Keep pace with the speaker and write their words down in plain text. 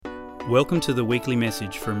Welcome to the weekly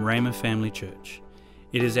message from Rhema Family Church.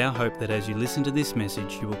 It is our hope that as you listen to this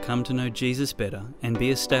message, you will come to know Jesus better and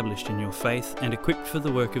be established in your faith and equipped for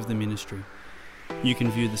the work of the ministry. You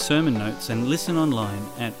can view the sermon notes and listen online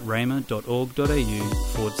at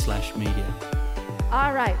rhema.org.au/media.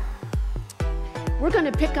 All right. We're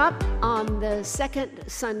going to pick up on the second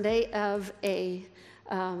Sunday of a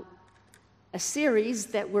series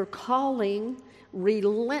that we're calling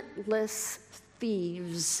Relentless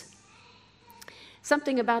Thieves.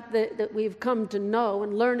 Something about that we've come to know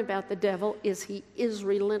and learn about the devil is he is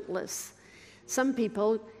relentless. Some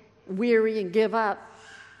people weary and give up.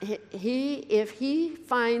 If he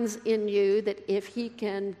finds in you that if he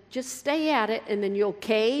can just stay at it and then you'll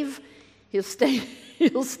cave, he'll stay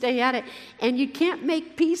at it. And you can't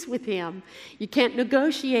make peace with him. You can't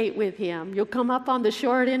negotiate with him. You'll come up on the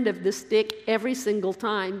short end of the stick every single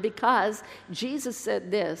time because Jesus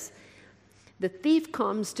said this, the thief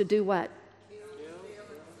comes to do what?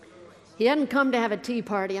 He hadn't come to have a tea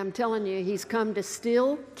party, I'm telling you. He's come to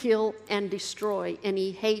steal, kill, and destroy, and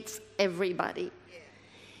he hates everybody.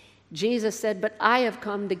 Jesus said, but I have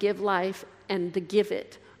come to give life and to give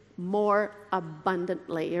it more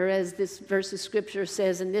abundantly. Or as this verse of Scripture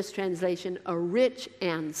says in this translation, a rich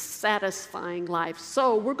and satisfying life.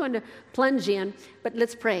 So we're going to plunge in, but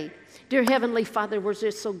let's pray. Dear Heavenly Father, we're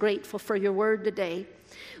just so grateful for your word today.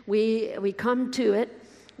 We come to it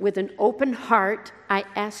with an open heart. I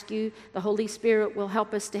ask you, the Holy Spirit will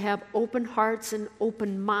help us to have open hearts and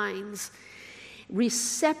open minds,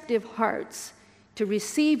 receptive hearts to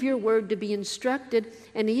receive your word, to be instructed,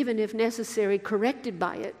 and even if necessary, corrected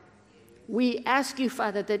by it. We ask you,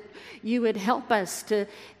 Father, that you would help us to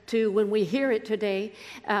when we hear it today,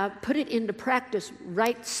 put it into practice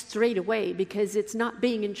right straight away, because it's not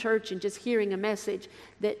being in church and just hearing a message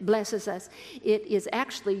that blesses us. It is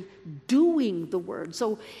actually doing the word.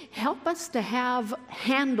 So help us to have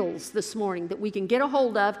handles this morning that we can get a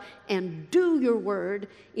hold of and do your word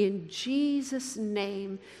in Jesus'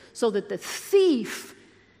 name, so that the thief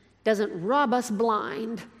doesn't rob us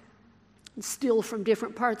blind and steal from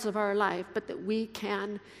different parts of our life, but that we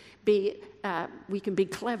can be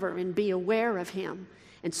clever and be aware of him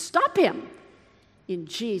and stop him in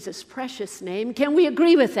Jesus' precious name. Can we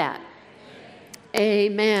agree with that?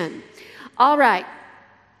 Amen. All right.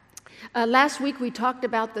 Last week we talked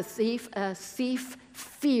about the thief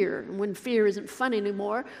fear. And when fear isn't fun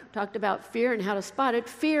anymore, we talked about fear and how to spot it.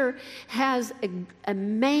 Fear has a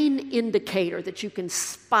main indicator that you can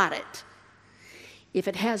spot it. If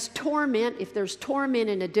it has torment, if there's torment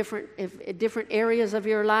in different areas of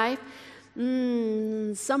your life,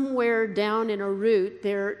 somewhere down in a root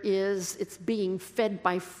it's being fed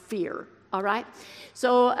by fear. All right?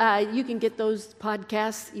 So you can get those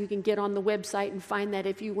podcasts. You can get on the website and find that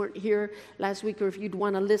if you weren't here last week, or if you'd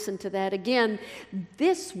want to listen to that again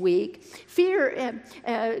this week. Fear,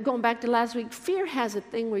 going back to last week, fear has a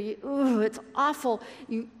thing where it's awful.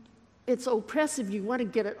 It's oppressive. You want to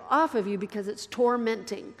get it off of you because it's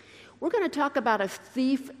tormenting. We're going to talk about a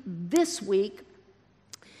thief this week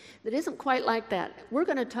that isn't quite like that. We're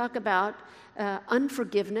going to talk about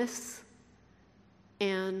unforgiveness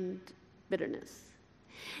and bitterness.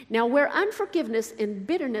 Now, where unforgiveness and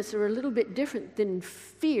bitterness are a little bit different than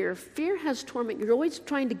fear, fear has torment. You're always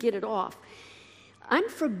trying to get it off.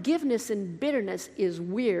 Unforgiveness and bitterness is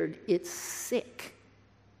weird. It's sick.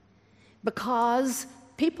 Because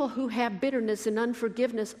people who have bitterness and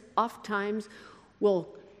unforgiveness oftentimes will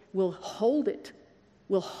hold it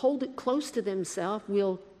close to themselves,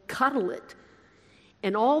 will cuddle it.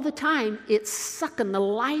 And all the time, it's sucking the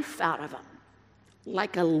life out of them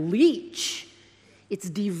like a leech. It's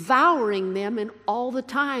devouring them, and all the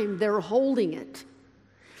time they're holding it.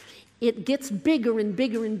 It gets bigger and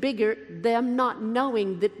bigger and bigger, them not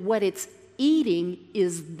knowing that what it's eating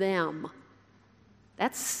is them.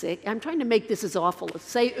 That's sick. I'm trying to make this as awful.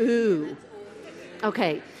 Say, ooh.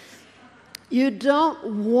 Okay. You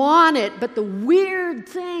don't want it, but the weird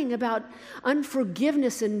thing about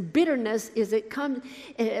unforgiveness and bitterness is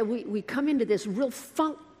we come into this real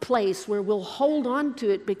funk place where we'll hold on to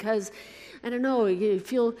it because, I don't know, you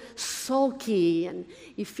feel sulky and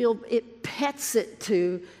you feel it pets it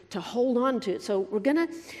to hold on to it. So we're going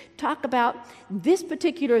to talk about this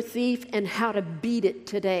particular thief and how to beat it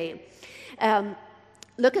today.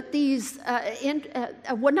 Look at these.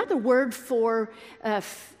 Another word for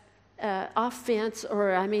offense,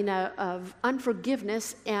 of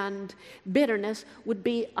unforgiveness and bitterness would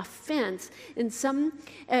be offense. And some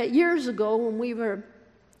years ago, when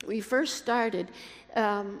we first started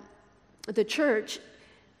the church,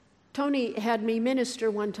 Tony had me minister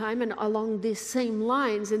one time and along these same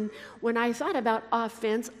lines, and when I thought about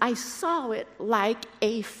offense, I saw it like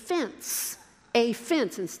a fence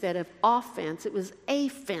instead of offense. It was a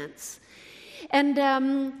fence. And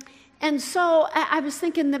so I was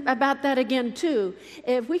thinking about that again too.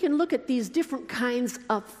 If we can look at these different kinds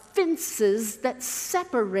of fences that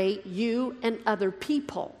separate you and other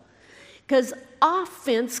people. Because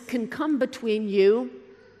offense can come between you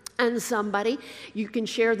and somebody. You can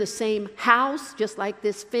share the same house, just like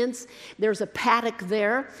this fence. There's a paddock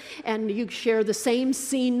there, and you share the same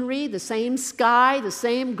scenery, the same sky, the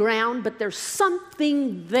same ground, but there's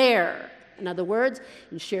something there. In other words,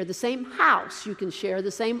 you share the same house, you can share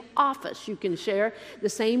the same office, you can share the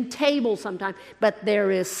same table sometimes, but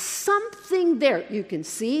there is something there. You can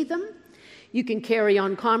see them, you can carry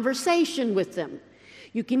on conversation with them.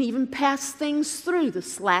 You can even pass things through the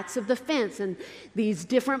slats of the fence, and these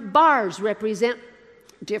different bars represent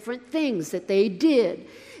different things that they did,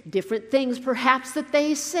 different things perhaps that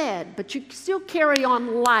they said, but you still carry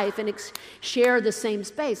on life and share the same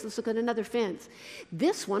space. Let's look at another fence.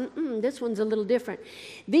 This one's a little different.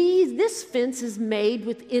 This fence is made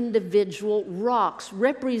with individual rocks,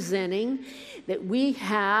 representing that we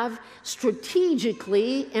have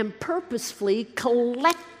strategically and purposefully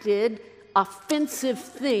collected offensive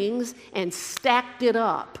things and stacked it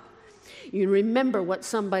up. You remember what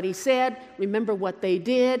somebody said, remember what they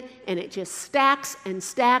did, and it just stacks and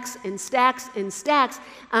stacks and stacks and stacks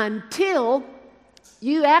until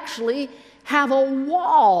you actually have a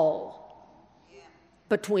wall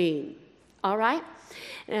between. All right?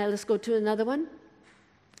 Now let's go to another one.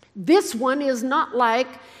 This one is not like,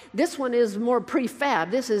 this one is more prefab.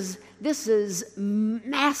 This is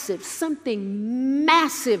massive. Something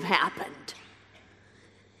massive happened.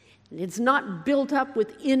 It's not built up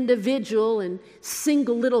with individual and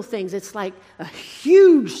single little things. It's like a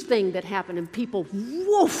huge thing that happened, and people,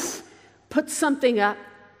 woof, put something up.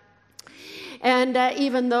 And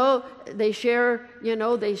even though they share,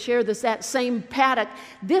 that same paddock,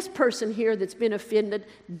 this person here that's been offended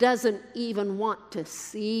doesn't even want to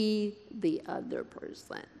see the other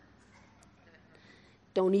person.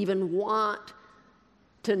 Don't even want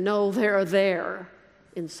to know they're there.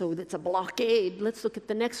 And so it's a blockade. Let's look at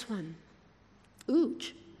the next one.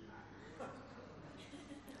 Ooch.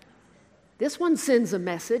 This one sends a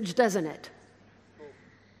message, doesn't it?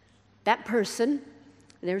 That person,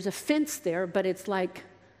 there's a fence there, but it's like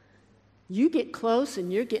you get close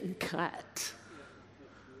and you're getting cut.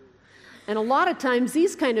 And a lot of times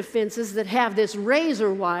these kind of fences that have this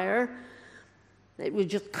razor wire, it would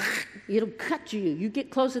just, it'll cut you. You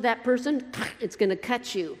get close to that person, it's going to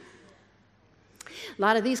cut you. A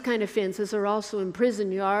lot of these kind of fences are also in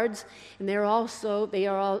prison yards, and there's also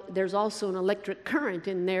an electric current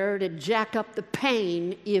in there to jack up the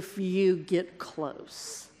pain if you get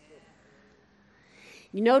close.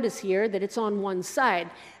 You notice here that it's on one side.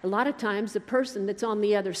 A lot of times the person that's on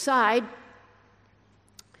the other side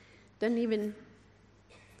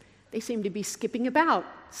they seem to be skipping about.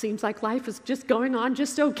 Seems like life is just going on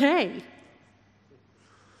just okay.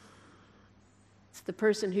 It's the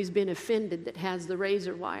person who's been offended that has the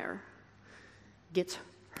razor wire, gets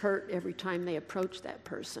hurt every time they approach that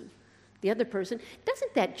person. The other person,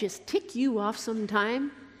 doesn't that just tick you off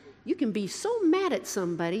sometime? You can be so mad at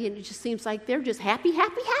somebody and it just seems like they're just happy,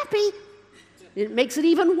 happy, happy. It makes it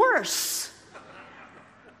even worse.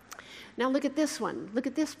 Now look at this one. Look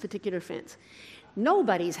at this particular fence.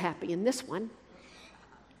 Nobody's happy in this one.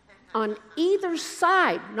 On either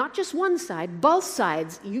side, not just one side, both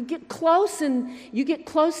sides, you get close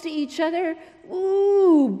to each other,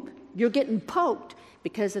 ooh, you're getting poked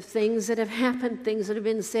because of things that have happened, things that have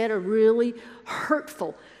been said are really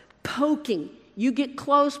hurtful. Poking. You get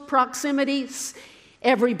close proximity,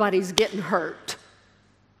 everybody's getting hurt.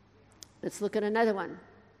 Let's look at another one.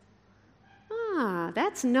 Ah,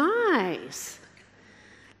 that's nice.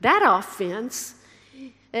 That offense,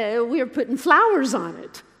 we're putting flowers on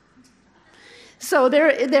it. So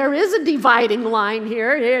there is a dividing line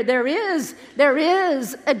here. There is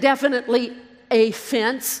definitely a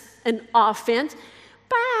fence, an offense,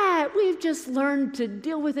 but we've just learned to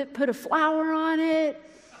deal with it, put a flower on it,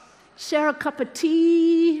 share a cup of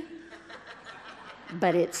tea,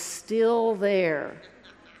 but it's still there.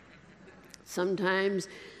 Sometimes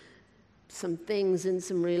some things in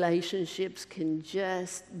some relationships can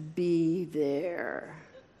just be there.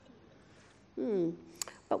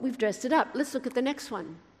 But we've dressed it up. Let's look at the next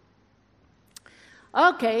one.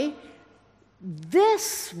 Okay,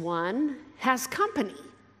 this one has company.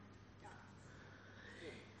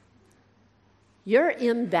 You're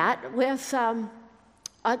in that with,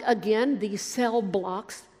 again, these cell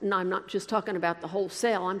blocks No, I'm not just talking about the whole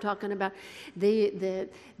cell. I'm talking about the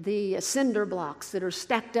cinder blocks that are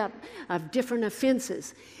stacked up of different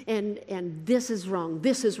offenses. And this is wrong.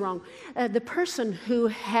 This is wrong. The person who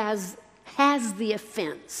has the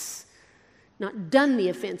offense, not done the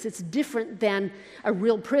offense, it's different than a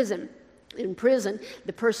real prison. In prison,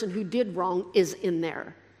 the person who did wrong is in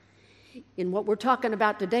there. In what we're talking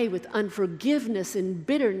about today with unforgiveness and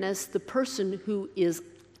bitterness, the person who is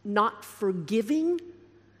not forgiving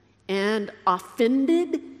and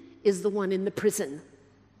offended is the one in the prison.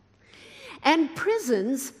 And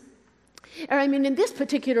prisons, in this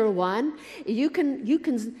particular one, you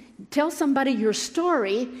can tell somebody your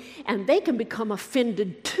story and they can become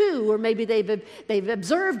offended too, or maybe they've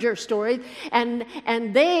observed your story and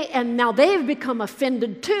now they've become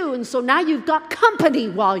offended too, and so now you've got company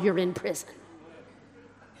while you're in prison.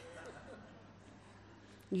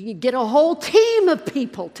 You get a whole team of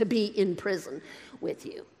people to be in prison with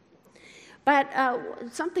you. But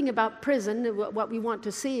something about prison, what we want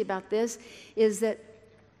to see about this is that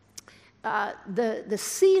the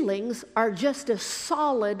ceilings are just as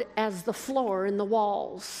solid as the floor and the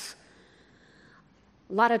walls.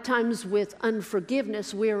 A lot of times with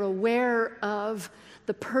unforgiveness, we're aware of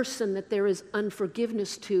the person that there is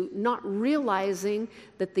unforgiveness to, not realizing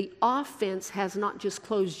that the offense has not just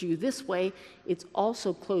closed you this way, it's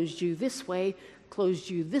also closed you this way, closed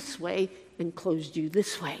you this way, and closed you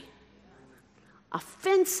this way.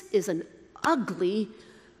 Offense is an ugly,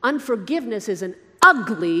 unforgiveness is an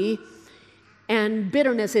ugly, and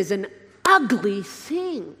bitterness is an ugly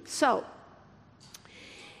thing. So,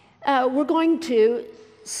 we're going to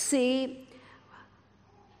see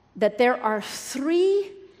that there are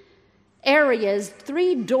three areas,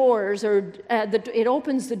 three doors, it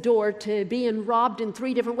opens the door to being robbed in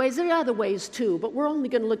three different ways. There are other ways too, but we're only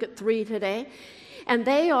going to look at three today. And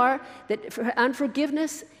they are that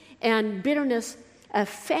unforgiveness and bitterness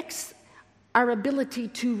affects our ability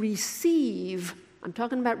to receive. I'm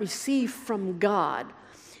talking about receive from God.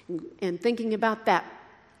 And thinking about that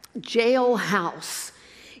jailhouse.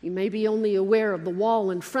 You may be only aware of the wall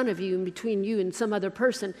in front of you and between you and some other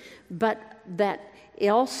person, but that it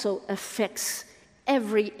also affects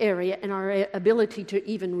every area in our ability to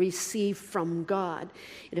even receive from God.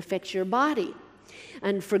 It affects your body.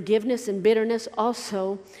 And forgiveness and bitterness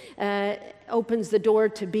also opens the door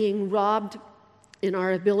to being robbed in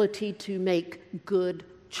our ability to make good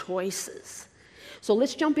choices. So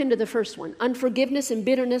let's jump into the first one. Unforgiveness and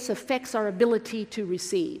bitterness affects our ability to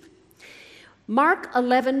receive. Mark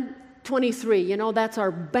 11:23, that's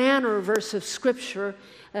our banner verse of Scripture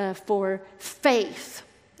for faith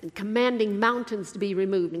and commanding mountains to be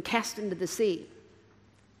removed and cast into the sea.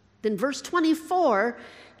 Then verse 24,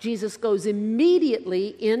 Jesus goes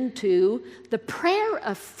immediately into the prayer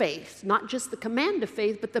of faith, not just the command of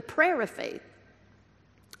faith, but the prayer of faith.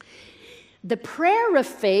 The prayer of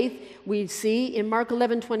faith we see in Mark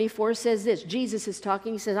 11:24 says this. Jesus is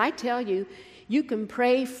talking. He says, I tell you, you can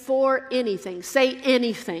pray for anything. Say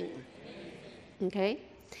anything. Okay?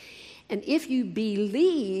 And if you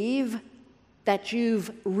believe that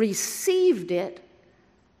you've received it,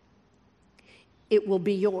 it will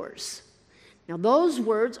be yours. Now, those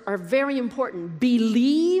words are very important.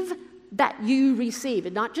 Believe that you receive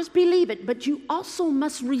it. Not just believe it, but you also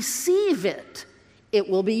must receive it. It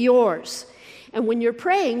will be yours. And when you're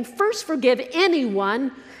praying, first forgive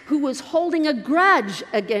anyone who was holding a grudge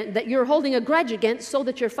that you're holding a grudge against, so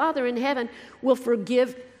that your Father in heaven will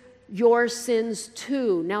forgive your sins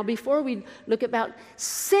too. Now, before we look about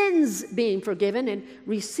sins being forgiven and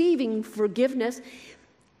receiving forgiveness,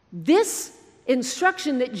 this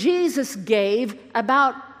instruction that Jesus gave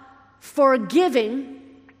about forgiving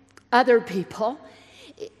other people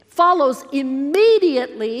follows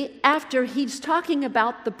immediately after he's talking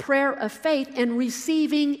about the prayer of faith and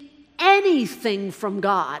receiving anything from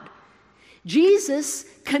God. Jesus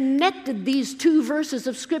connected these two verses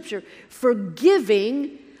of Scripture.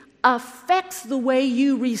 Forgiving affects the way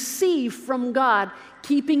you receive from God,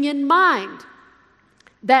 keeping in mind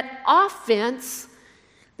that offense,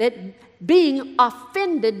 that being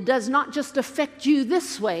offended does not just affect you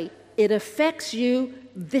this way, it affects you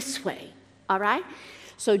this way. All right?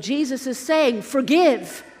 So Jesus is saying,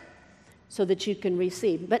 forgive so that you can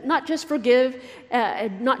receive. But not just forgive,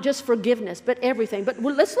 not just forgiveness, but everything. But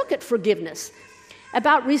let's look at forgiveness,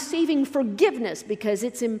 about receiving forgiveness, because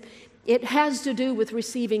it has to do with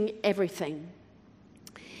receiving everything.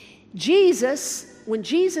 When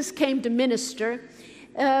Jesus came to minister,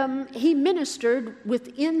 he ministered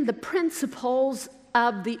within the principles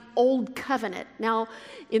of the Old Covenant. Now,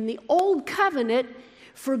 in the Old Covenant,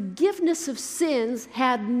 forgiveness of sins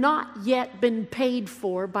had not yet been paid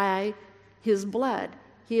for by his blood.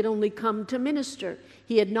 He had only come to minister.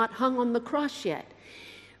 He had not hung on the cross yet.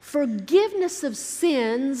 Forgiveness of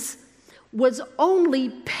sins was only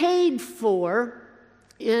paid for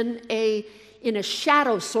in a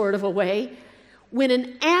shadow sort of a way when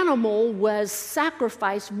an animal was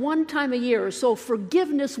sacrificed one time a year. So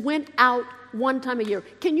forgiveness went out one time a year.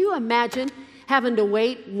 Can you imagine having to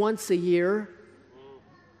wait once a year?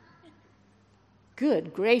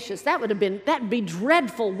 Good gracious, that'd be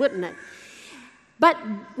dreadful, wouldn't it? But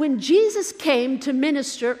when Jesus came to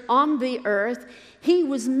minister on the earth, he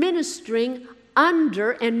was ministering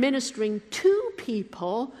under and ministering to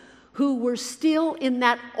people who were still in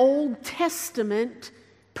that Old Testament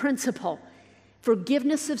principle.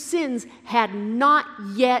 Forgiveness of sins had not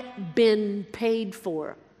yet been paid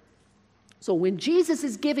for. So when Jesus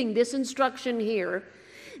is giving this instruction here,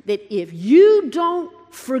 that if you don't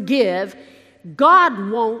forgive,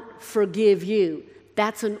 God won't forgive you.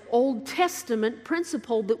 That's an Old Testament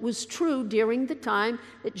principle that was true during the time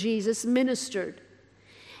that Jesus ministered.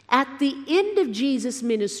 At the end of Jesus'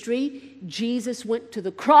 ministry, Jesus went to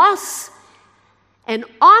the cross, and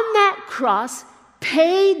on that cross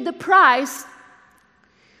paid the price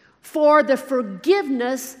for the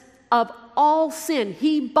forgiveness of all sin.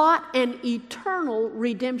 He bought an eternal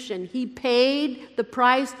redemption. He paid the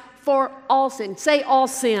price for all sin. Say all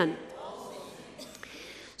sin.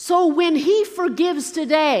 So when he forgives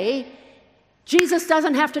today, Jesus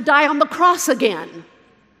doesn't have to die on the cross again.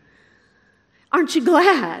 Aren't you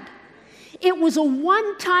glad? It was a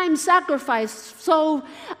one-time sacrifice, so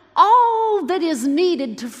all that is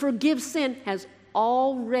needed to forgive sin has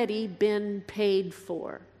already been paid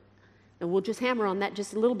for. And we'll just hammer on that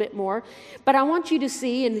just a little bit more. But I want you to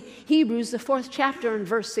see in Hebrews, the 4th chapter, in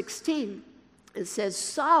verse 16, it says,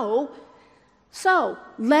 So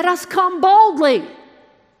let us come boldly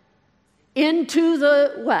into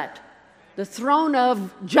the what? The throne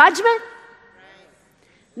of judgment?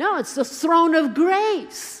 No, it's the throne of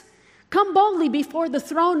grace. Come boldly before the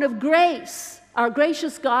throne of grace, our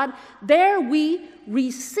gracious God. There we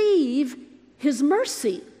receive his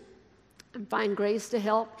mercy and find grace to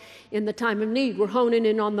help in the time of need. We're honing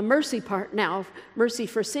in on the mercy part now, mercy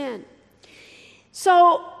for sin.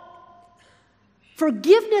 So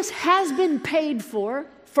forgiveness has been paid for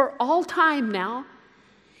all time now.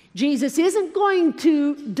 Jesus isn't going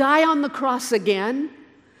to die on the cross again.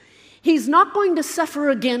 He's not going to suffer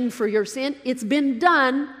again for your sin. It's been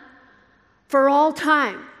done for all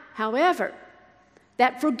time. However,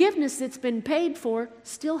 that forgiveness that's been paid for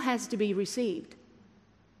still has to be received.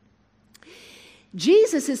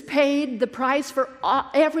 Jesus has paid the price for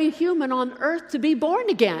every human on earth to be born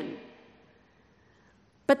again.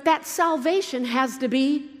 But that salvation has to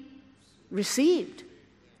be received.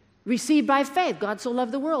 Received by faith. God so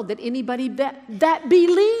loved the world that anybody that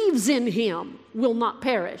believes in him will not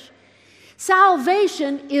perish.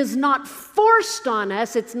 Salvation is not forced on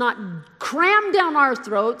us. It's not crammed down our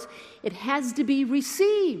throats. It has to be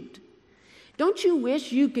received. Don't you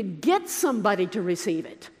wish you could get somebody to receive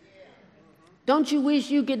it? Don't you wish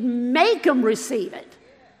you could make them receive it?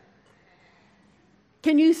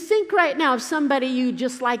 Can you think right now of somebody you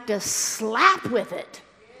just like to slap with it?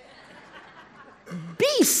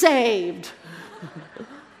 Be saved.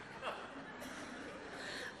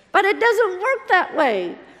 But it doesn't work that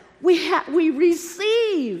way. We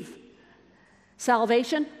receive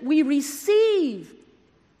salvation. We receive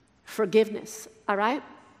forgiveness. All right?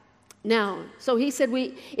 Now, so he said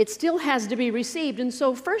it still has to be received. And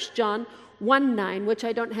so 1 John 1:9, which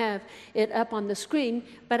I don't have it up on the screen,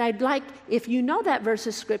 but I'd like, if you know that verse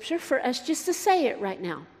of Scripture, for us just to say it right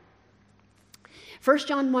now. 1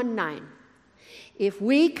 John 1:9. If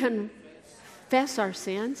we confess our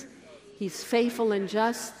sins, he's faithful and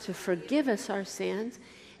just to forgive us our sins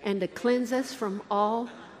and to cleanse us from all.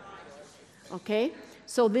 Okay?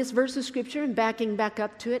 So this verse of Scripture, and backing back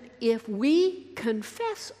up to it, if we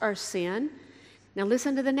confess our sin, now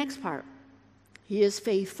listen to the next part. He is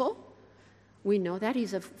faithful. We know that.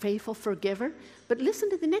 He's a faithful forgiver. But listen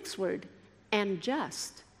to the next word, and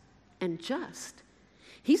just. And just.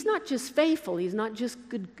 He's not just faithful. He's not just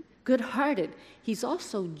good-hearted. He's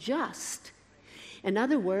also just. In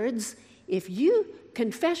other words, if you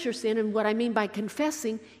confess your sin, and what I mean by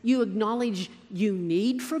confessing, you acknowledge you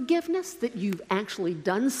need forgiveness, that you've actually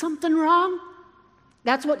done something wrong.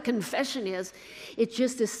 That's what confession is. It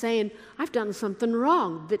just is saying, I've done something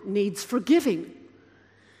wrong that needs forgiving.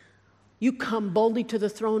 You come boldly to the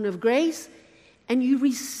throne of grace and you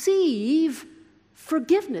receive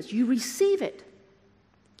forgiveness. You receive it.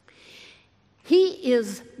 He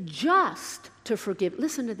is just to forgive.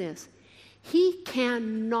 Listen to this. He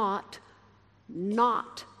cannot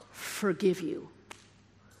not forgive you.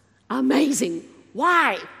 Amazing.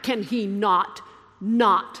 Why can he not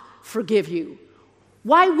forgive you?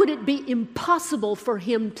 Why would it be impossible for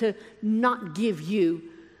him to not give you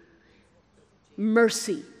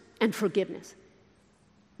mercy and forgiveness?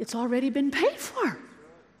 It's already been paid for.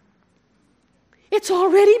 It's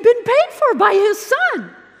already been paid for by his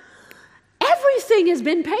Son. Everything has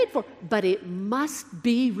been paid for, but it must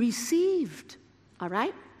be received. All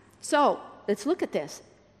right? So, let's look at this.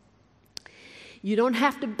 You don't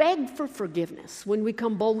have to beg for forgiveness. When we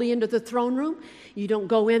come boldly into the throne room, you don't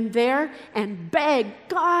go in there and beg,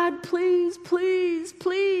 God, please, please,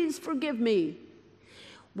 please forgive me.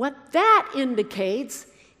 What that indicates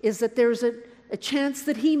is that there's a chance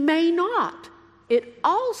that he may not. It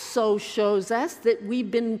also shows us that we've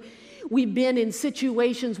been in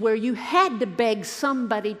situations where you had to beg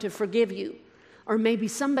somebody to forgive you, or maybe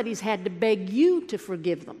somebody's had to beg you to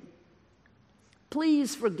forgive them.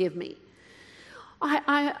 Please forgive me.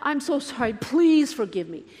 I'm so sorry. Please forgive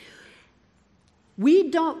me.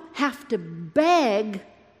 We don't have to beg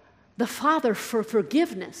the Father for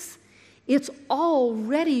forgiveness. It's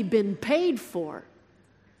already been paid for.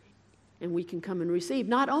 And we can come and receive.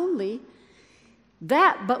 Not only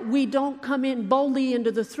that, but we don't come in boldly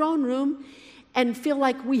into the throne room and feel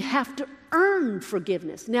like we have to earn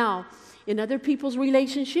forgiveness. Now, in other people's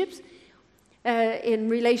relationships, in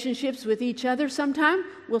relationships with each other sometime,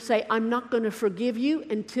 we'll say, I'm not going to forgive you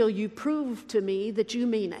until you prove to me that you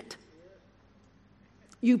mean it.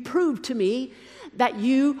 You prove to me that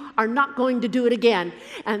you are not going to do it again,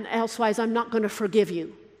 and elsewise I'm not going to forgive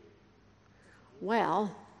you.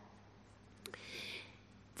 Well,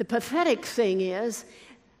 the pathetic thing is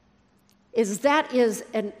that is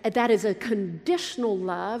a conditional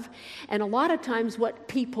love, and a lot of times what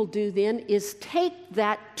people do then is take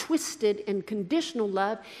that twisted and conditional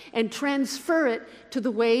love and transfer it to the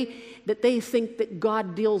way that they think that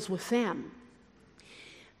God deals with them.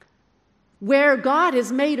 Where God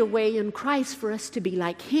has made a way in Christ for us to be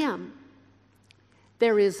like him,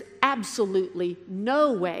 there is absolutely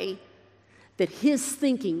no way that his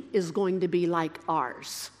thinking is going to be like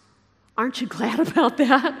ours. Aren't you glad about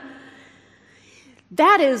that?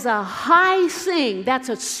 That is a high thing. That's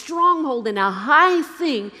a stronghold and a high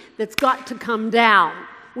thing that's got to come down.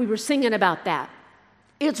 We were singing about that.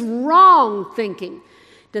 It's wrong thinking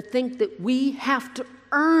to think that we have to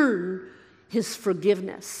earn his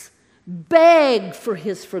forgiveness, beg for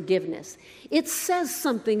his forgiveness. It says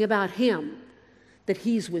something about him that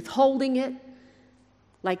he's withholding it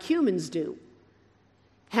like humans do.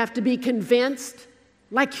 Have to be convinced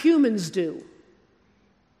like humans do.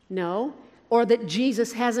 No. Or that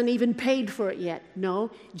Jesus hasn't even paid for it yet.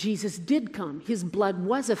 No, Jesus did come. His blood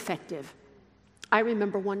was effective. I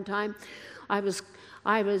remember one time I was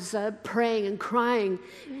praying and crying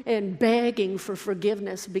and begging for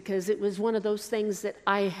forgiveness because it was one of those things that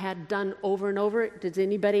I had done over and over. Does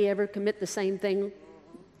anybody ever commit the same thing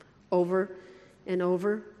over and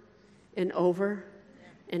over and over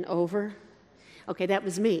and over? Okay, that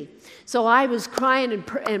was me. So I was crying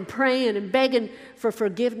and praying and begging for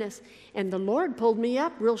forgiveness. And the Lord pulled me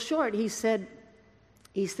up real short. He said,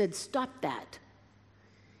 stop that.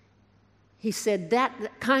 He said,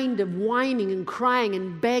 that kind of whining and crying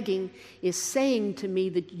and begging is saying to me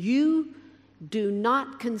that you do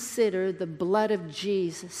not consider the blood of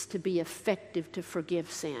Jesus to be effective to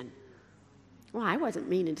forgive sin. Well, I wasn't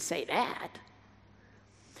meaning to say that.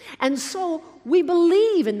 And so we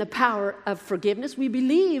believe in the power of forgiveness. We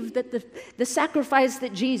believe that the sacrifice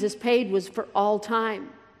that Jesus paid was for all time.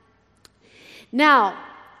 Now,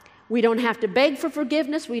 we don't have to beg for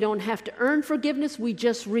forgiveness. We don't have to earn forgiveness. We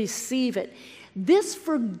just receive it. This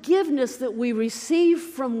forgiveness that we receive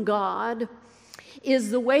from God is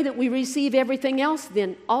the way that we receive everything else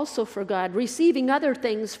then also for God. Receiving other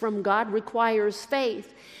things from God requires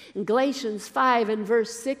faith. And Galatians 5 and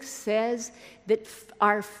verse 6 says that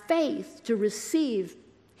our faith to receive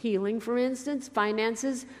healing, for instance,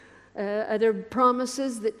 finances, other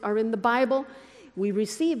promises that are in the Bible, we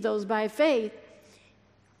receive those by faith.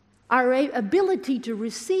 Our ability to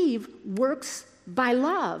receive works by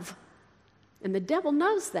love, and the devil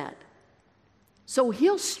knows that. So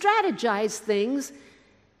he'll strategize things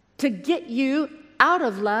to get you out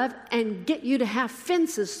of love and get you to have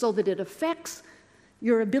fences so that it affects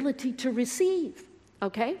your ability to receive,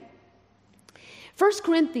 okay? 1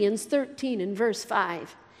 Corinthians 13 and verse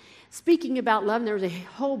 5, speaking about love, and there's a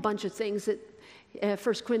whole bunch of things that 1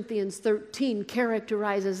 Corinthians 13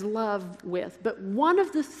 characterizes love with. But one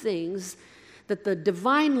of the things that the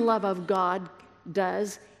divine love of God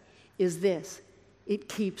does is this: it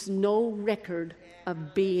keeps no record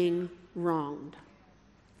of being wronged.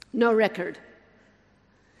 No record.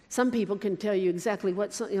 Some people can tell you exactly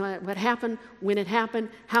what happened, when it happened,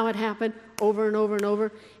 how it happened, over and over and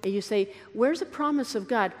over. And you say, where's the promise of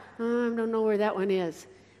God? Oh, I don't know where that one is.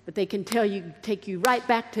 But they can take you right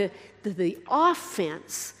back to the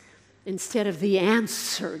offense instead of the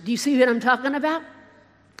answer. Do you see what I'm talking about?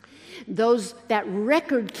 That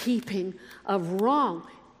record keeping of wrong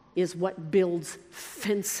is what builds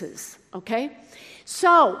fences, okay?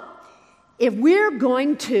 So, if we're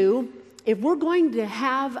going to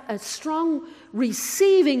have a strong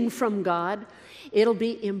receiving from God, it'll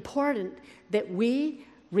be important that we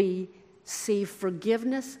receive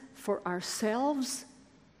forgiveness for ourselves.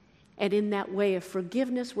 And in that way of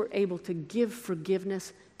forgiveness, we're able to give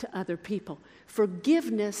forgiveness to other people.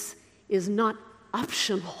 Forgiveness is not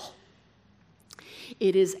optional.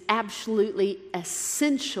 It is absolutely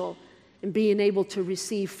essential in being able to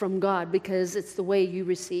receive from God, because it's the way you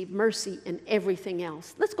receive mercy and everything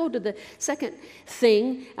else. Let's go to the second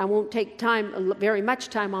thing. I won't take very much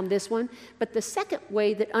time on this one, but the second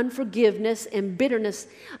way that unforgiveness and bitterness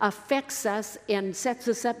affects us and sets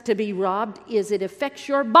us up to be robbed is it affects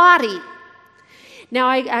your body. Now,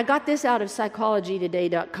 I got this out of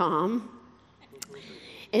psychologytoday.com.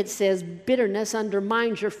 It says bitterness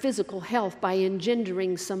undermines your physical health by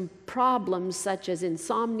engendering some problems such as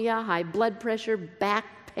insomnia, high blood pressure,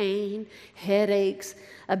 back pain, headaches,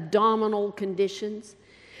 abdominal conditions.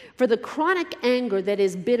 For the chronic anger that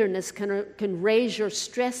is bitterness can raise your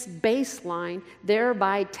stress baseline,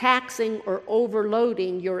 thereby taxing or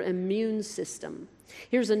overloading your immune system.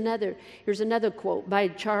 Here's another quote by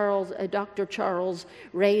Dr. Charles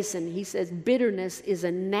Rayson. He says, bitterness is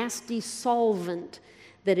a nasty solvent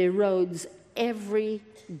that erodes every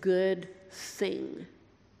good thing.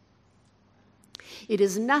 It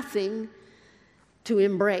is nothing to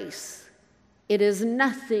embrace. It is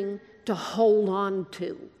nothing to hold on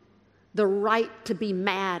to. The right to be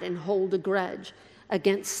mad and hold a grudge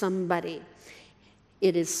against somebody.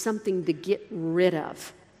 It is something to get rid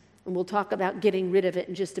of. And we'll talk about getting rid of it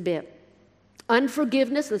in just a bit.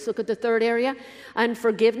 Unforgiveness, let's look at the third area.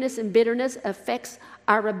 Unforgiveness and bitterness affects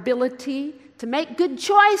our ability to make good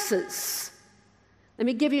choices. Let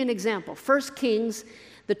me give you an example. 1 Kings,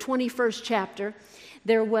 the 21st chapter,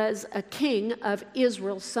 there was a king of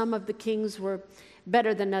Israel. Some of the kings were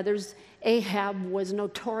better than others. Ahab was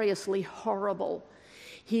notoriously horrible.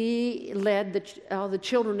 He led the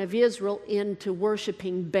children of Israel into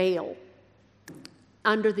worshiping Baal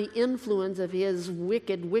under the influence of his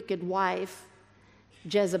wicked wife,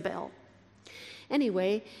 Jezebel.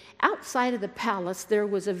 Anyway, outside of the palace, there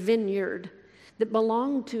was a vineyard that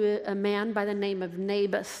belonged to a man by the name of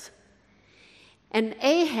Naboth. And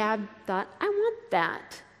Ahab thought, I want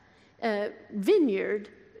that vineyard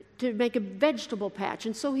to make a vegetable patch.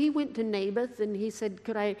 And so he went to Naboth and he said,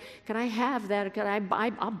 could I have that?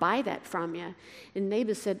 I'll buy that from you. And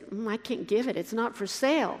Naboth said, I can't give it. It's not for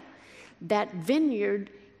sale. That vineyard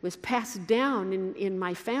was passed down in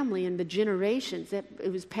my family in the generations.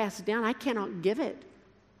 It was passed down. I cannot give it.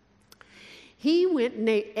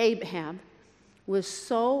 Ahab was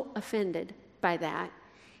so offended by that.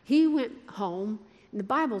 He went home, and the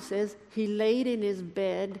Bible says he laid in his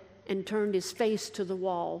bed and turned his face to the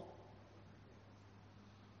wall.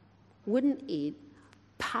 Wouldn't eat,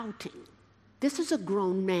 pouting. This is a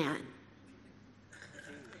grown man.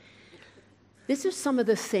 This is some of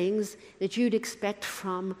the things that you'd expect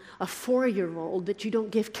from a 4-year-old that you don't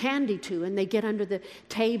give candy to, and they get under the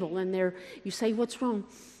table and you say, what's wrong?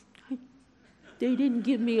 They didn't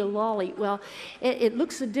give me a lolly. Well, it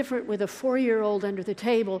looks so different with a 4-year-old under the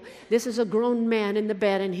table. This is a grown man in the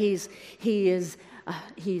bed, and he's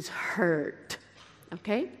hurt.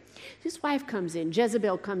 Okay? His wife comes in.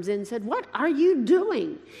 Jezebel comes in and said, what are you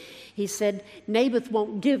doing? He said, Naboth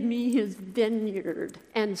won't give me his vineyard.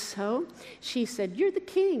 And so she said, you're the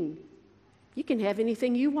king. You can have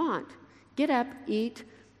anything you want. Get up, eat.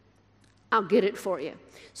 I'll get it for you.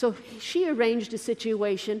 So she arranged a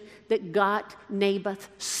situation that got Naboth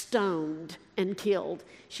stoned and killed.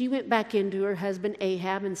 She went back into her husband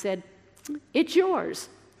Ahab and said, it's yours.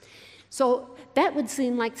 So that would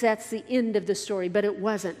seem like that's the end of the story, but it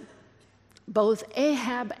wasn't. Both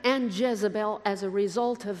Ahab and Jezebel, as a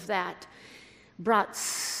result of that, brought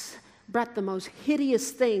the most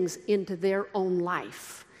hideous things into their own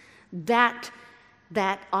life. That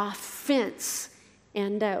offense.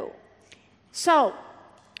 And so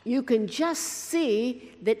you can just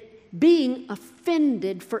see that being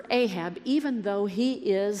offended for Ahab, even though he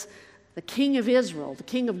is the king of Israel, the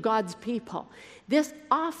king of God's people, this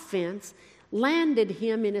offense landed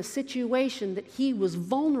him in a situation that he was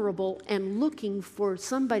vulnerable and looking for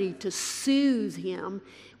somebody to soothe him,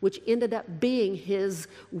 which ended up being his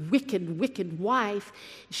wicked, wicked wife.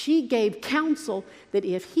 She gave counsel that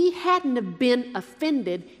if he hadn't have been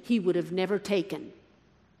offended, he would have never taken.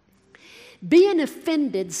 Being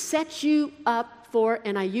offended sets you up for,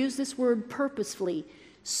 and I use this word purposefully,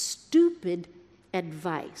 stupid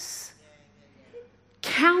advice.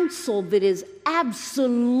 Counsel that is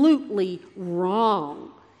absolutely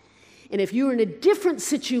wrong. And if you were in a different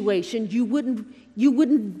situation, you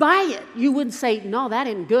wouldn't buy it. You wouldn't say, no, that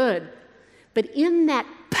ain't good. But in that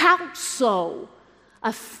pauso,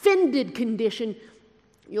 offended condition,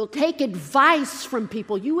 you'll take advice from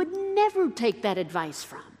people you would never take that advice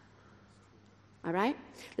from. All right?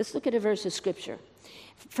 Let's look at a verse of Scripture.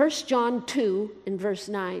 1 John 2 in verse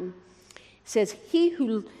 9 says, he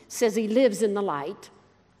who says he lives in the light,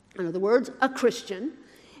 in other words, a Christian,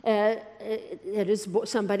 that is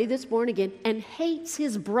somebody that's born again, and hates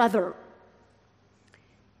his brother,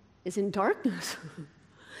 is in darkness.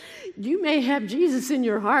 You may have Jesus in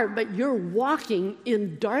your heart, but you're walking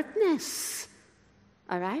in darkness.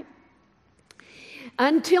 All right?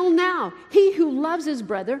 Until now, he who loves his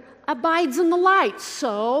brother abides in the light.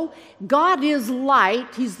 So, God is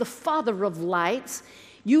light. He's the Father of lights.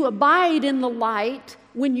 You abide in the light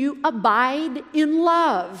when you abide in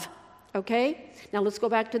love. Okay? Now let's go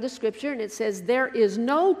back to the scripture, and it says, there is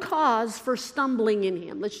no cause for stumbling in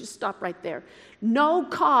him. Let's just stop right there. No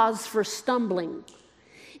cause for stumbling.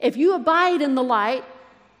 If you abide in the light,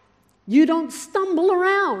 you don't stumble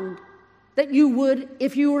around that you would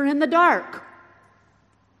if you were in the dark.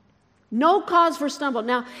 No cause for stumble.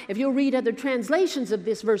 Now, if you'll read other translations of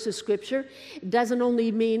this verse of Scripture, it doesn't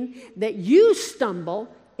only mean that you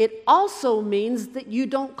stumble, it also means that you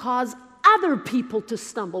don't cause other people to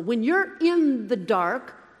stumble. When you're in the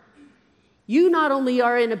dark, you not only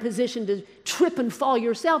are in a position to trip and fall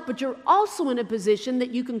yourself, but you're also in a position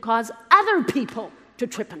that you can cause other people to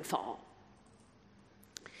trip and fall.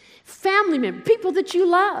 Family members, people that you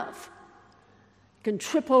love, can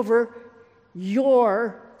trip over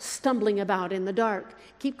your stumbling about in the dark.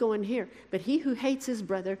 Keep going here. But he who hates his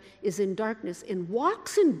brother is in darkness and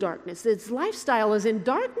walks in darkness. His lifestyle is in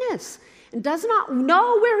darkness and does not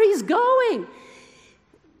know where he's going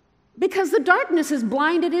because the darkness has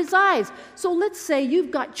blinded his eyes. So let's say you've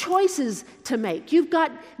got choices to make. You've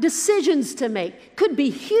got decisions to make. Could be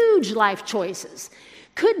huge life choices.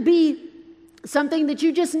 Could be something that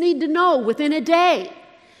you just need to know within a day.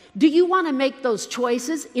 Do you want to make those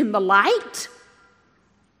choices in the light?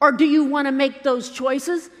 Or do you want to make those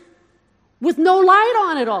choices with no light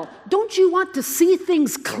on at all? Don't you want to see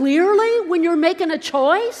things clearly when you're making a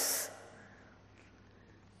choice?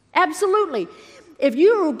 Absolutely. If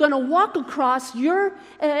you're going to walk across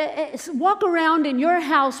walk around in your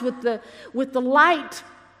house with the light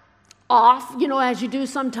off, as you do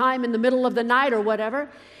sometime in the middle of the night or whatever,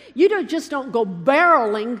 you don't go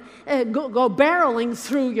barreling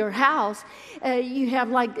through your house. You have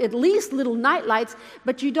like at least little night lights,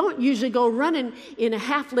 but you don't usually go running in a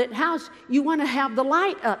half-lit house. You want to have the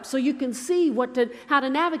light up so you can see how to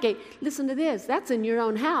navigate. Listen to this. That's in your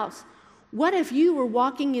own house. What if you were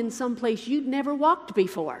walking in some place you'd never walked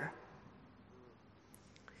before?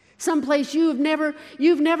 Someplace you've never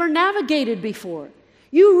navigated before.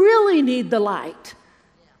 You really need the light.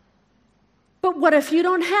 But what if you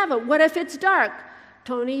don't have it? What if it's dark?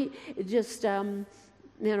 Tony just,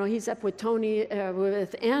 he's up with Tony,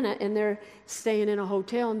 with Anna, and they're staying in a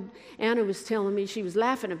hotel. And Anna was telling me, she was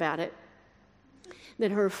laughing about it,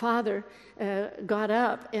 that her father got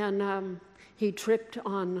up and he tripped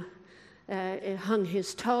on, hung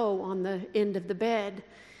his toe on the end of the bed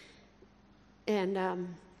and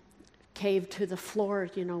caved to the floor,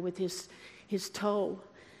 with his toe,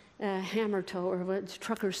 hammer toe, or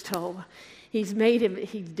trucker's toe. He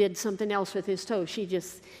did something else with his toe. She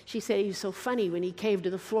said he was so funny when he caved to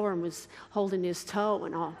the floor and was holding his toe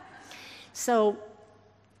and all. So,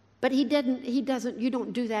 but you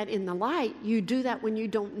don't do that in the light. You do that when you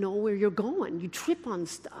don't know where you're going. You trip on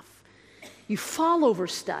stuff. You fall over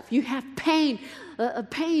stuff. You have pain.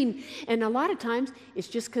 And a lot of times it's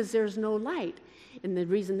just because there's no light. And the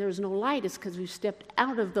reason there's no light is because we've stepped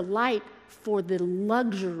out of the light for the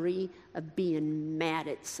luxury of being mad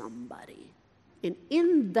at somebody. And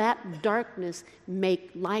in that darkness, make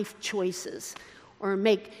life choices or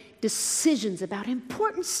make decisions about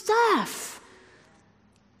important stuff.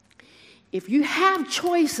 If you have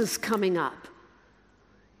choices coming up,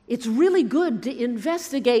 it's really good to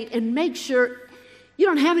investigate and make sure you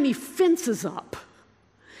don't have any fences up.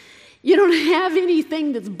 You don't have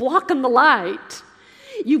anything that's blocking the light.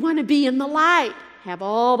 You want to be in the light. Have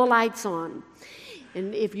all the lights on.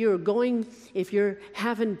 And if you're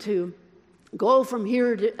having to go from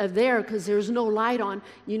here to there because there's no light on,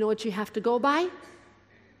 you know what you have to go by?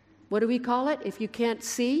 What do we call it? If you can't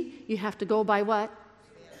see, you have to go by what?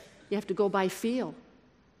 You have to go by feel.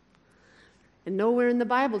 And nowhere in the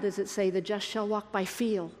Bible does it say the just shall walk by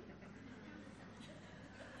feel.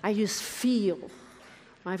 I use feel.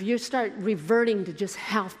 Now, if you start reverting to just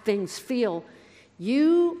how things feel,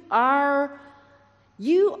 you are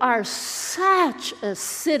such a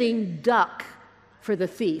sitting duck for the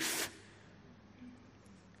thief.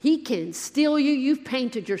 He can steal you. You've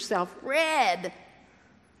painted yourself red.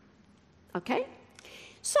 Okay?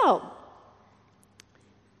 So,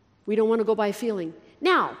 we don't want to go by feeling.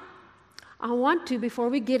 Now, I want to, before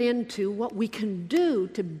we get into what we can do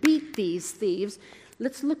to beat these thieves,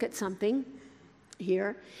 let's look at something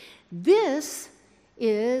here. This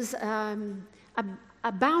is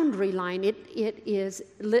a boundary line. It is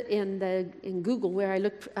in Google, where I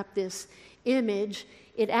looked up this image.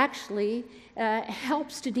 It actually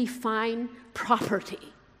helps to define property.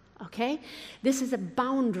 Okay? This is a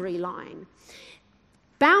boundary line.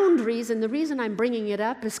 Boundaries, and the reason I'm bringing it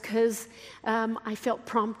up is because I felt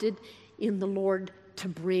prompted in the Lord to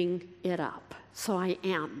bring it up. So I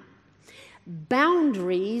am.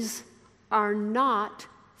 Boundaries are not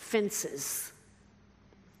fences.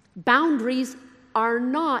 Boundaries are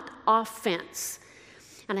not offense.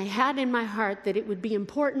 And I had in my heart that it would be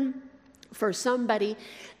important for somebody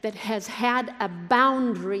that has had a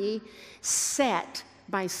boundary set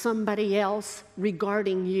by somebody else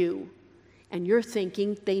regarding you. And you're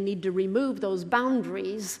thinking they need to remove those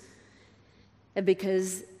boundaries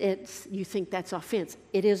because you think that's offense.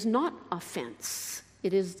 It is not offense.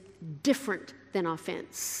 It is different than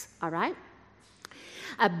offense, all right?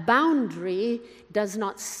 A boundary does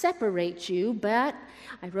not separate you, but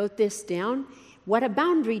I wrote this down. What a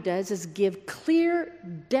boundary does is give clear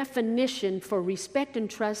definition for respect and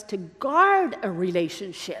trust to guard a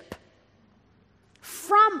relationship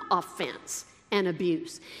from offense and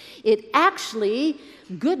abuse. It actually,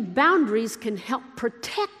 good boundaries can help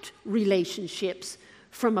protect relationships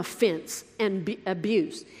from offense and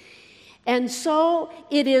abuse. And so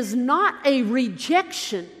it is not a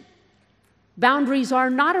rejection. Boundaries are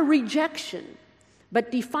not a rejection,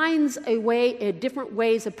 but defines different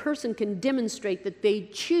ways a person can demonstrate that they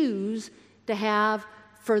choose to have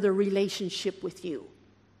further relationship with you.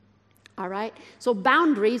 All right? So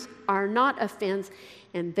boundaries are not offense,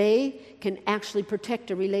 and they can actually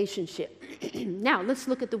protect a relationship. Now, let's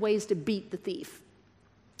look at the ways to beat the thief.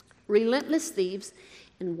 Relentless thieves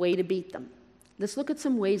and way to beat them. Let's look at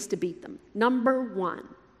some ways to beat them. Number one,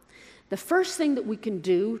 the first thing that we can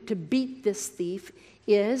do to beat this thief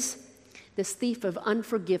is this thief of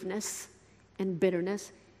unforgiveness and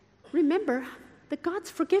bitterness. Remember that God's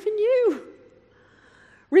forgiven you.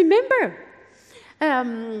 Remember.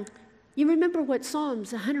 You remember what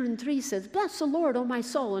Psalms 103 says, "Bless the Lord, O my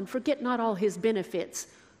soul, and forget not all his benefits,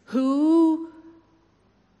 who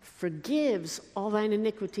forgives all thine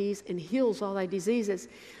iniquities and heals all thy diseases."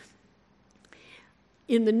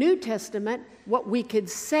 In the New Testament, what we could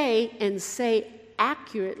say and say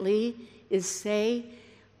accurately is say,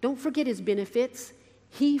 don't forget his benefits.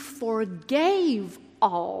 He forgave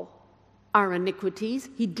all our iniquities.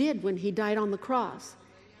 He did when he died on the cross.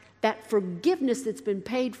 That forgiveness that's been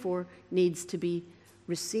paid for needs to be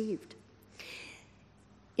received.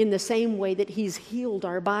 In the same way that he's healed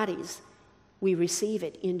our bodies, we receive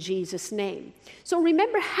it in Jesus' name. So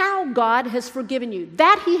remember how God has forgiven you,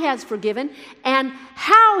 that he has forgiven, and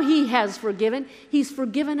how he has forgiven. He's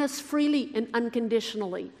forgiven us freely and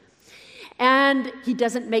unconditionally. And he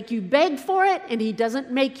doesn't make you beg for it, and he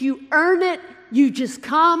doesn't make you earn it. You just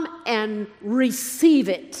come and receive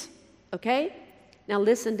it. Okay? Now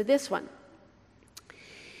listen to this one.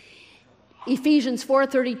 Ephesians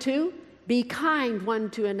 4:32, be kind one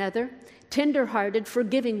to another, tender-hearted,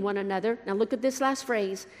 forgiving one another. Now look at this last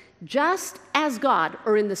phrase. Just as God,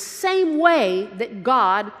 or in the same way that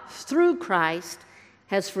God, through Christ,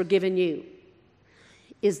 has forgiven you,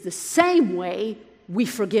 is the same way we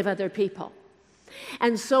forgive other people.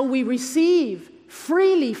 And so we receive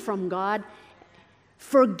freely from God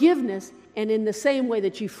forgiveness, and in the same way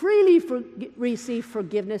that you freely receive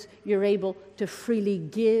forgiveness, you're able to freely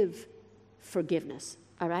give forgiveness.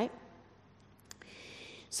 All right?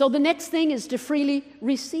 So the next thing is to freely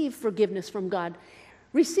receive forgiveness from God.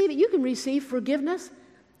 Receive it. You can receive forgiveness.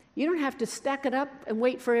 You don't have to stack it up and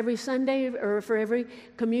wait for every Sunday or for every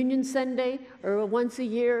communion Sunday or once a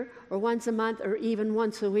year or once a month or even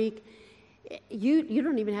once a week. You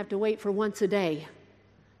don't even have to wait for once a day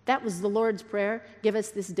That was the Lord's Prayer. Give us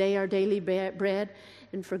this day our daily bread,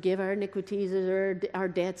 and forgive our iniquities or our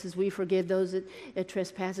debts as we forgive those that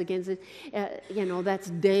trespass against us. That's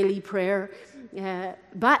daily prayer.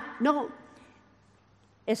 But no,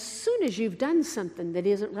 as soon as you've done something that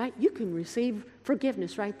isn't right, you can receive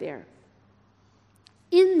forgiveness right there.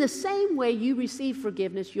 In the same way you receive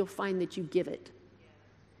forgiveness, you'll find that you give it.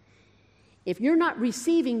 If you're not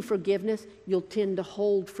receiving forgiveness, you'll tend to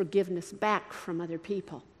hold forgiveness back from other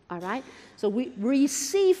people. All right? So we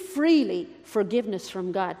receive freely forgiveness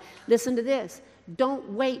from God. Listen to this. Don't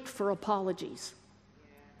wait for apologies.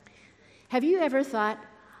 Have you ever thought,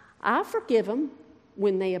 I'll forgive them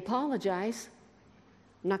when they apologize.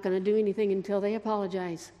 I'm not going to do anything until they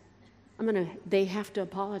apologize. They have to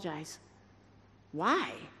apologize.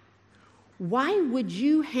 Why? Why would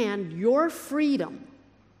you hand your freedom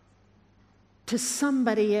to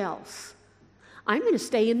somebody else? I'm going to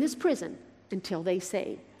stay in this prison until they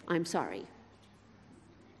say, I'm sorry.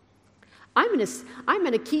 I'm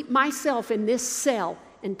going to keep myself in this cell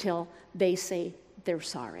until they say they're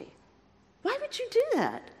sorry. Why would you do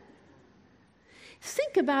that?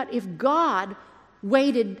 Think about if God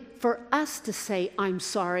waited for us to say, I'm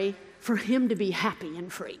sorry, for him to be happy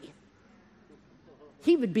and free.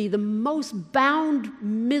 He would be the most bound,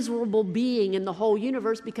 miserable being in the whole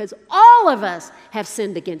universe because all of us have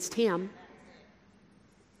sinned against him.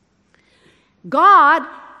 God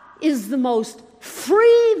is the most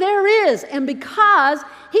free there is, and because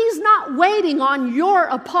he's not waiting on your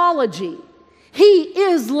apology, he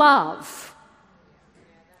is love.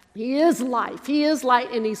 He is life. He is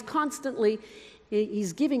light, and he's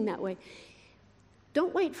giving that way.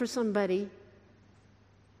 Don't wait for somebody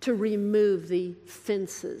to remove the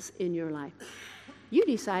fences in your life. You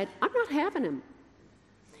decide, I'm not having them.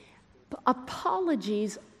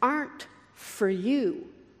 Apologies aren't for you.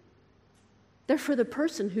 They're for the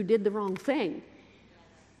person who did the wrong thing.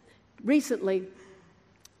 Recently,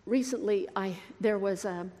 there was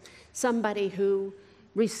somebody who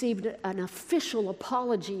received an official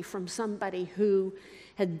apology from somebody who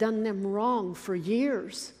had done them wrong for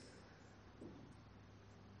years.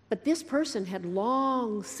 But this person had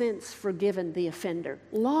long since forgiven the offender,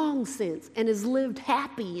 long since, and has lived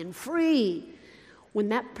happy and free. When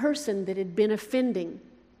that person that had been offending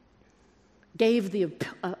gave the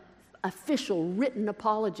official written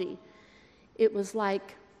apology, it was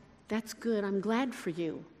like, that's good, I'm glad for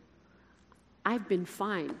you. I've been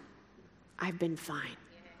fine. I've been fine.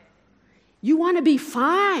 You want to be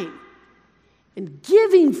fine. And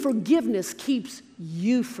giving forgiveness keeps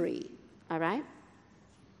you free, all right?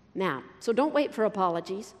 Now, so don't wait for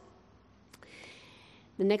apologies.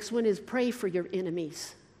 The next one is pray for your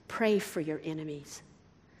enemies. Pray for your enemies.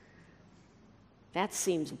 That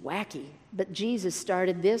seems wacky, but Jesus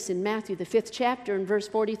started this in Matthew, the 5th chapter, in verse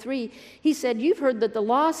 43. He said, you've heard that the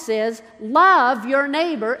law says, love your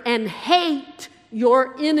neighbor and hate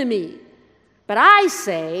your enemy. But I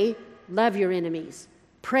say, love your enemies.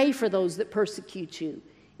 Pray for those that persecute you.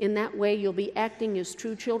 In that way, you'll be acting as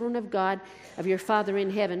true children of God, of your Father in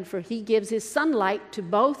heaven, for he gives his sunlight to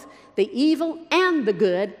both the evil and the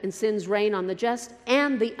good, and sends rain on the just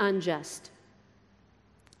and the unjust.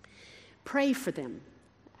 Pray for them.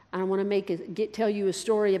 I want to tell you a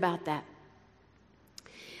story about that.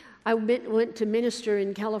 I went to minister in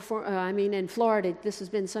in Florida. This has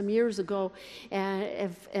been some years ago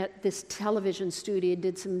at this television studio.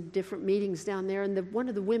 Did some different meetings down there, and one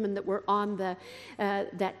of the women that were on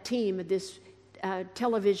that team of this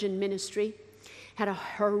television ministry had a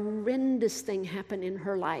horrendous thing happen in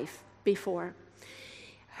her life before.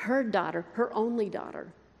 Her daughter, her only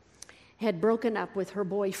daughter, had broken up with her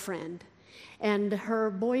boyfriend, and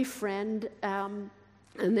her boyfriend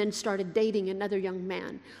and then started dating another young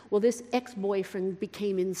man. Well, this ex-boyfriend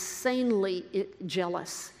became insanely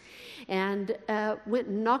jealous and went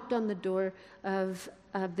and knocked on the door of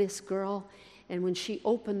this girl, and when she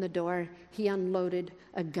opened the door, he unloaded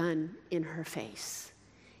a gun in her face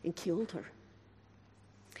and killed her.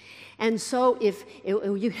 And so if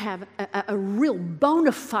you have a real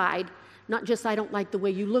bona fide, not just I don't like the way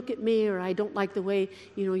you look at me, or I don't like the way,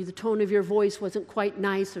 the tone of your voice wasn't quite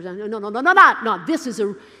nice, or no.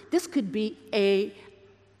 This could be a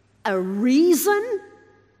reason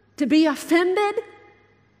to be offended.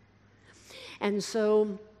 And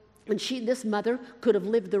so this mother could have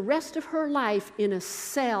lived the rest of her life in a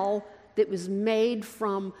cell that was made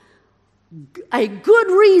from a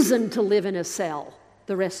good reason to live in a cell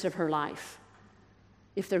the rest of her life,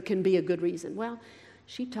 if there can be a good reason. Well,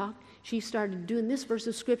 she started doing this verse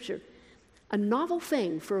of Scripture, a novel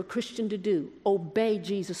thing for a Christian to do: obey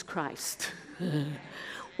Jesus Christ.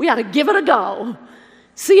 We ought to give it a go.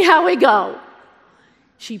 See how we go.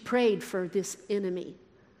 She prayed for this enemy.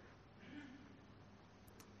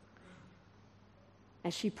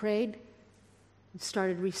 As she prayed, and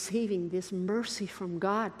started receiving this mercy from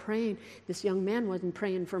God, praying. This young man wasn't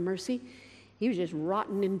praying for mercy. He was just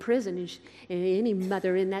rotting in prison. And any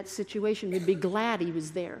mother in that situation would be glad he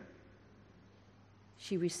was there.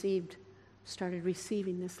 She started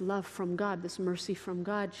receiving this love from God, this mercy from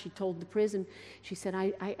God. She told the prison, she said,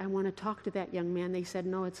 I want to talk to that young man. They said,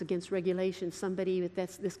 no, it's against regulations. Somebody with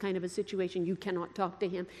this kind of a situation, you cannot talk to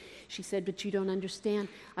him. She said, but you don't understand.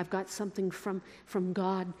 I've got something from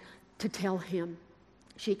God to tell him.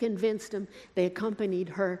 She convinced him. They accompanied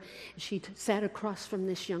her. She sat across from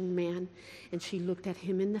this young man, and she looked at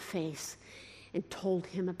him in the face and told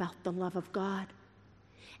him about the love of God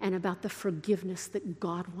and about the forgiveness that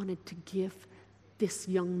God wanted to give this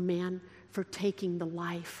young man for taking the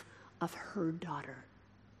life of her daughter.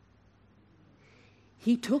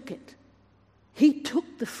 He took it. He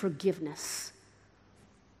took the forgiveness.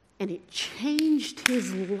 And it changed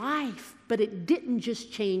his life, but it didn't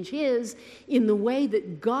just change his in the way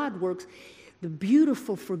that God works. The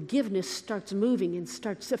beautiful forgiveness starts moving and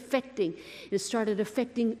starts affecting. It started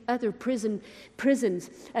affecting other prisoners.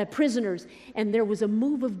 And there was a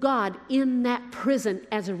move of God in that prison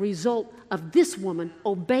as a result of this woman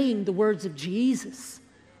obeying the words of Jesus.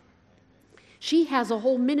 She has a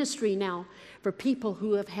whole ministry now for people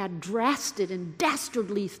who have had drastic and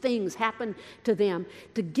dastardly things happen to them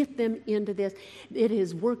to get them into this. It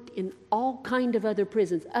has worked in all kind of other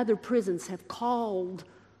prisons. Other prisons have called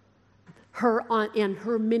her on in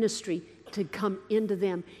her ministry to come into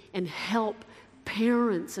them and help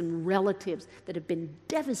parents and relatives that have been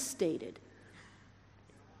devastated.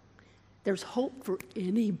 There's hope for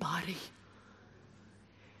anybody.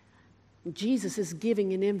 Jesus is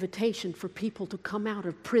giving an invitation for people to come out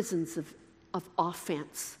of prisons of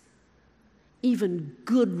offense, even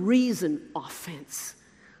good reason offense.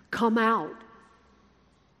 Come out.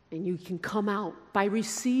 And you can come out by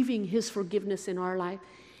receiving his forgiveness in our life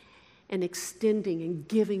and extending and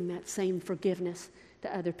giving that same forgiveness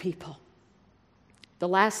to other people. The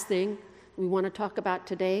last thing we want to talk about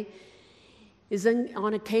today is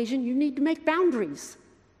on occasion you need to make boundaries.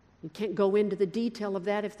 You can't go into the detail of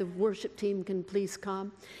that. If the worship team can please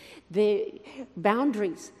come. The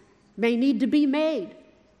boundaries may need to be made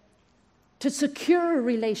to secure a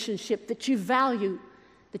relationship that you value.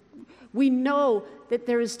 That we know that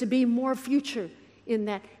there is to be more future in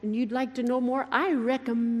that, and you'd like to know more, I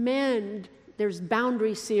recommend there's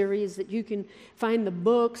boundary series that you can find the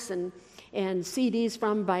books and CDs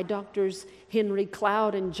from by Drs. Henry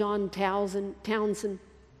Cloud and John Townsend.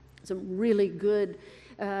 Some really good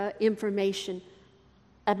information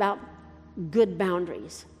about good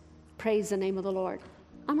boundaries. Praise the name of the Lord.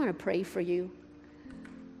 I'm going to pray for you.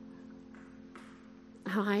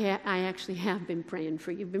 I actually have been praying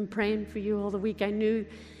for you. Been praying for you all the week. I knew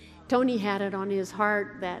Tony had it on his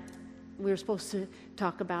heart that we were supposed to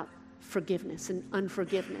talk about forgiveness and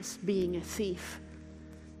unforgiveness, being a thief.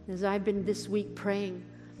 As I've been this week praying,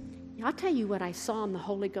 I'll tell you what I saw in the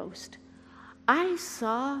Holy Ghost. I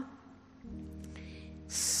saw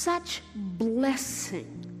such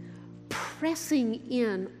blessing pressing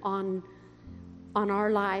in on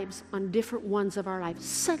our lives, on different ones of our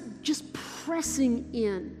lives, just pressing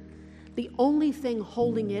in. The only thing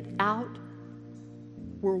holding it out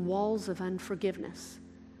were walls of unforgiveness.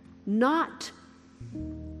 Not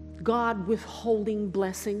God withholding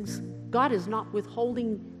blessings. God is not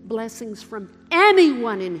withholding blessings from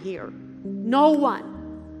anyone in here. No one.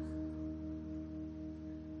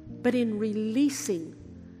 But in releasing,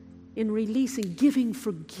 giving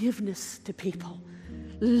forgiveness to people,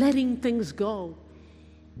 letting things go,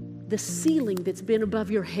 the ceiling that's been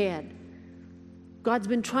above your head. God's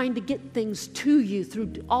been trying to get things to you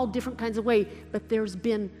through all different kinds of ways, but there's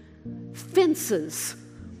been fences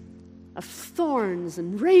of thorns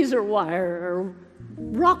and razor wire or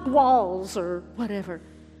rock walls or whatever.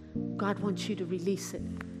 God wants you to release it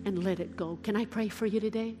and let it go. Can I pray for you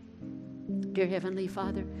today? Dear Heavenly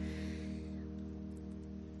Father,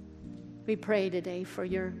 we pray today for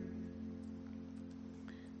your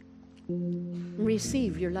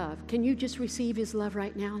receive your love. Can you just receive his love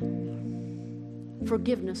right now?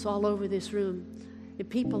 Forgiveness all over this room. The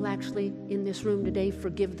people actually in this room today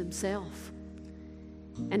forgive themselves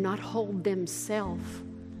and not hold themselves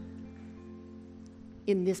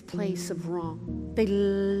in this place of wrong.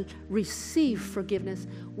 They receive forgiveness.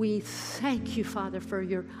 We thank you, Father, for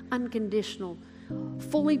your unconditional,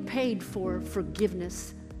 fully paid for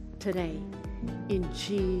forgiveness today. In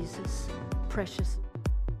Jesus' precious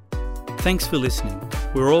Thanks for listening.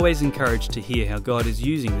 We're always encouraged to hear how God is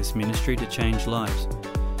using this ministry to change lives.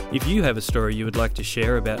 If you have a story you would like to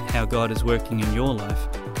share about how God is working in your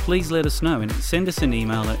life, please let us know and send us an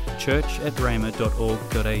email at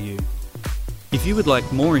church@rhema.org.au. If you would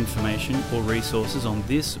like more information or resources on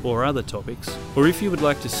this or other topics, or if you would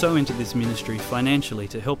like to sow into this ministry financially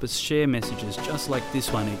to help us share messages just like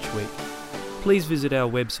this one each week, please visit our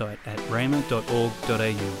website at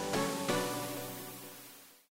rhema.org.au.